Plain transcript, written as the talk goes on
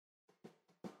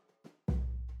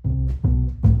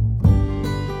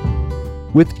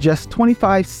With just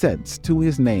 25 cents to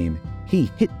his name, he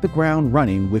hit the ground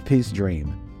running with his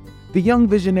dream. The young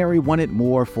visionary wanted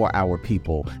more for our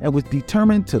people and was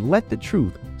determined to let the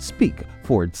truth speak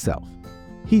for itself.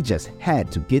 He just had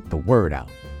to get the word out.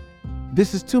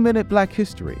 This is 2 Minute Black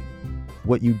History,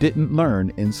 what you didn't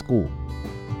learn in school.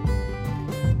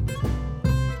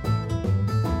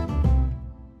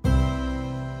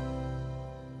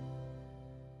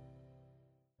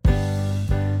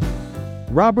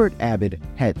 Robert Abbott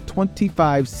had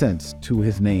 25 cents to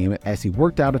his name as he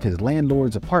worked out of his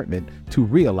landlord's apartment to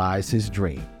realize his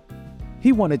dream.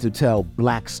 He wanted to tell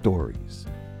Black stories,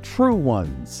 true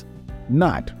ones,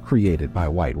 not created by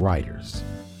white writers.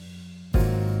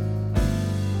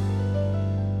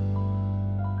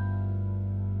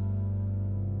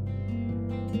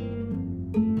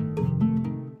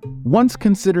 Once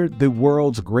considered the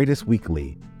world's greatest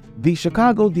weekly, the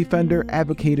Chicago Defender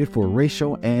advocated for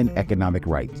racial and economic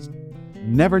rights.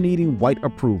 Never needing white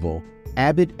approval,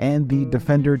 Abbott and the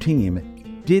Defender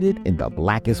team did it in the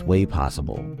blackest way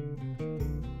possible.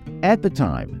 At the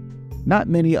time, not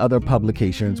many other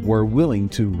publications were willing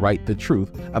to write the truth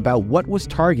about what was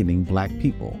targeting Black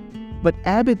people, but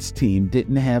Abbott's team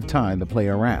didn't have time to play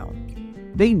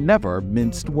around. They never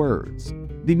minced words.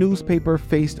 The newspaper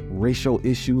faced racial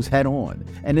issues head-on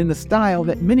and in a style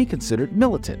that many considered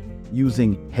militant,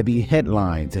 using heavy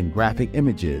headlines and graphic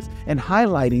images and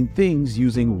highlighting things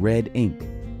using red ink.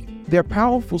 Their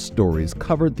powerful stories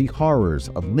covered the horrors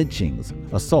of lynchings,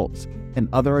 assaults, and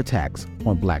other attacks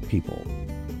on Black people.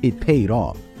 It paid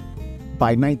off.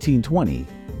 By 1920,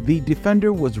 the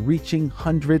Defender was reaching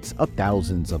hundreds of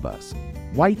thousands of us.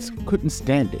 Whites couldn't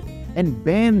stand it and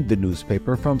banned the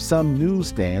newspaper from some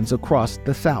newsstands across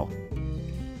the South.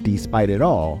 Despite it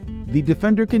all, the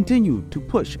Defender continued to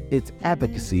push its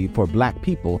advocacy for Black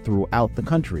people throughout the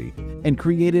country and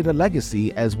created a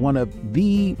legacy as one of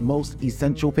the most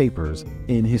essential papers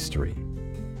in history.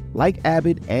 Like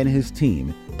Abbott and his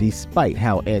team, despite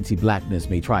how anti-Blackness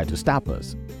may try to stop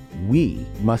us, we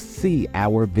must see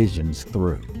our visions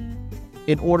through.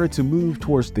 In order to move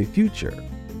towards the future,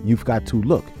 you've got to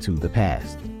look to the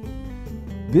past.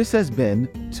 This has been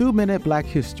 2 Minute Black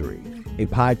History, a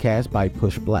podcast by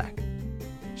Push Black.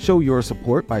 Show your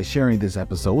support by sharing this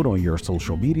episode on your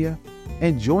social media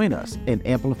and join us in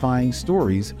amplifying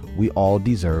stories we all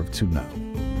deserve to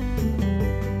know.